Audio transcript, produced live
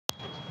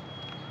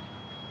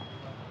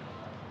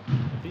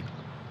Happy?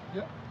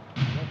 Yeah.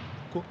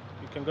 Cool.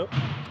 You can go.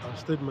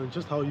 Stedman,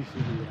 just how are you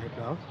feeling right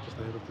now? Just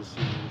ahead of the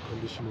season,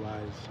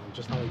 condition-wise,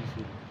 just how are you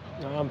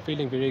feeling? I'm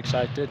feeling very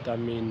excited. I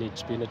mean,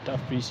 it's been a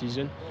tough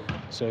pre-season,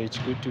 so it's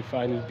good to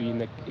finally be in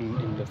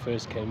the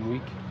first game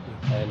week,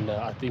 and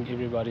I think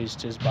everybody's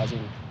just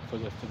buzzing for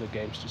the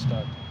games to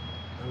start.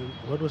 I mean,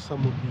 what were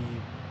some of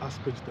the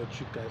aspects that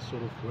you guys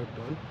sort of worked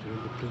on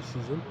during the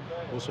pre-season?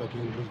 Also,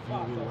 again,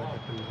 reviewing what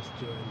happened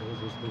last year and all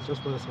those things.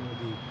 Just what are some of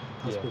the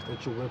aspects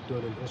that you worked on,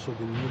 and also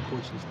the new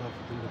coaching staff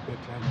within the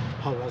backline?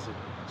 How was it?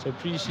 So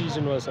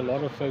pre-season was a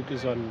lot of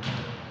focus on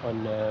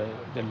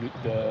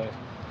the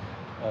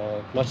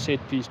not set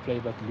piece play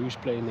but loose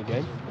play in the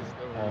game.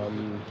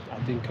 I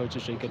think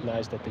coaches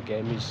recognize that the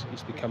game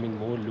is becoming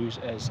more loose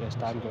as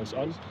time goes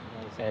on,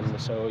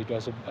 and so it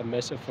was a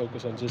massive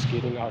focus on just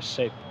getting our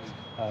shape.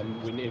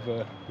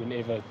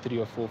 Whenever 3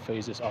 or 4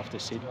 phases after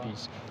set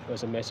piece, it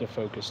was a massive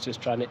focus,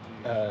 just trying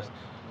to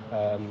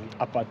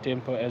up our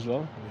tempo as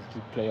well, to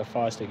play a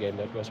faster game.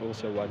 That was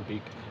also one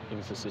big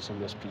emphasis in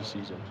this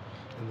pre-season.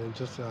 And then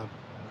just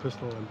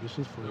personal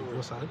ambitions for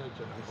your side.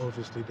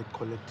 Obviously, the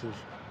collective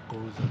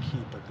goals are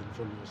key, but then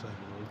from your side,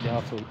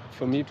 yeah,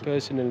 for me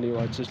personally,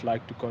 I'd just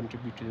like to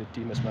contribute to the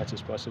team as much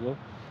as possible.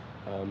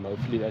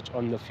 Hopefully that's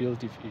on the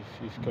field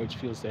if coach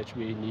feels that's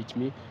where he needs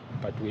me,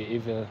 but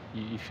wherever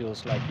he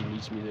feels like he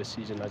needs me this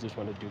season, I just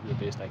want to do the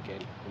best I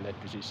can in that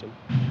position.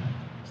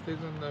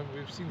 Stedman,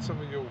 we've seen some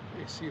of your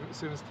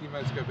sevens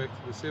teammates go back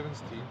to the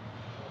sevens team.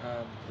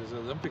 There's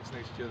Olympics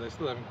next year. They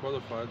still haven't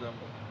qualified.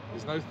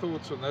 There's no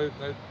thoughts or no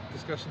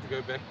discussion to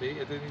go back there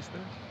at any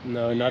stage?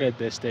 No, not at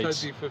this stage.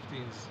 Totally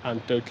 15s.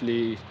 I'm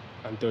totally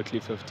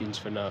 15s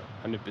for now,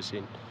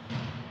 100%.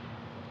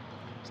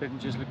 Stedman,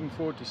 just looking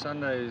forward to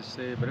Sunday. Is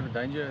there a bit of a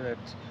danger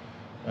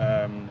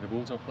that the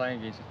Bulls are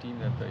playing against a team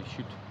that they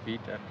should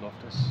beat at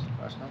Loftus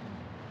last night?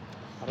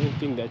 I don't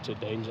think that's a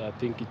danger. I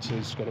think it's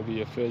just going to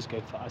be a first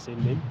game for us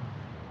and them.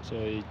 So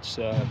it's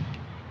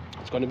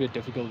going to be a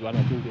difficult one.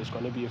 I think there's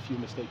going to be a few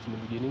mistakes in the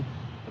beginning,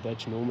 but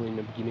that's normal in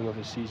the beginning of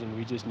a season.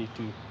 We just need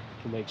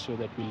to make sure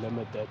that we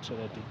limit that so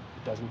that it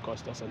doesn't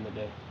cost us on the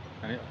day.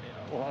 And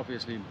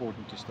obviously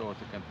important to start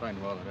the campaign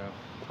well at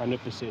home.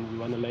 100%. We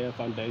want to lay a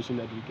foundation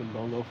that we can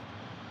build off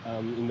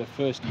in the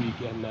first week,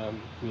 and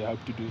we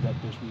hope to do that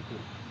this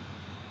weekend.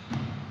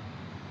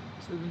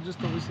 So then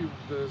just obviously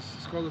the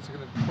Scarlets are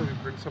going to probably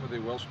bring some of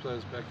their Welsh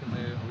players back in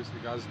there. Obviously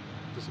the guys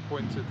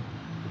disappointed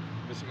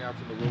missing out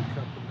in the World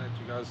Cup, and that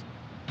you guys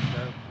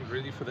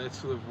ready for that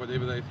sort of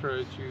whatever they throw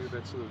at you,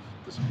 that sort of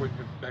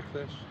disappointment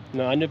backlash?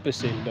 No,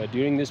 100%. But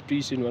during this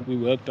pre-season, what we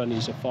worked on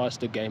is a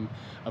faster game,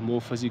 a more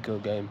physical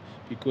game,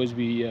 because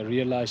we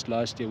realized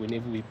last year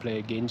whenever we play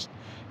against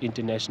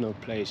international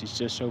players, it's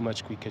just so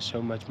much quicker,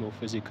 so much more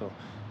physical.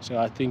 So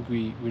I think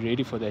we're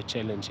ready for that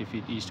challenge if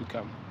it is to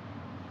come.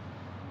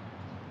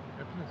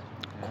 Happiness.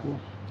 Cool.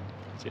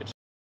 Cheers.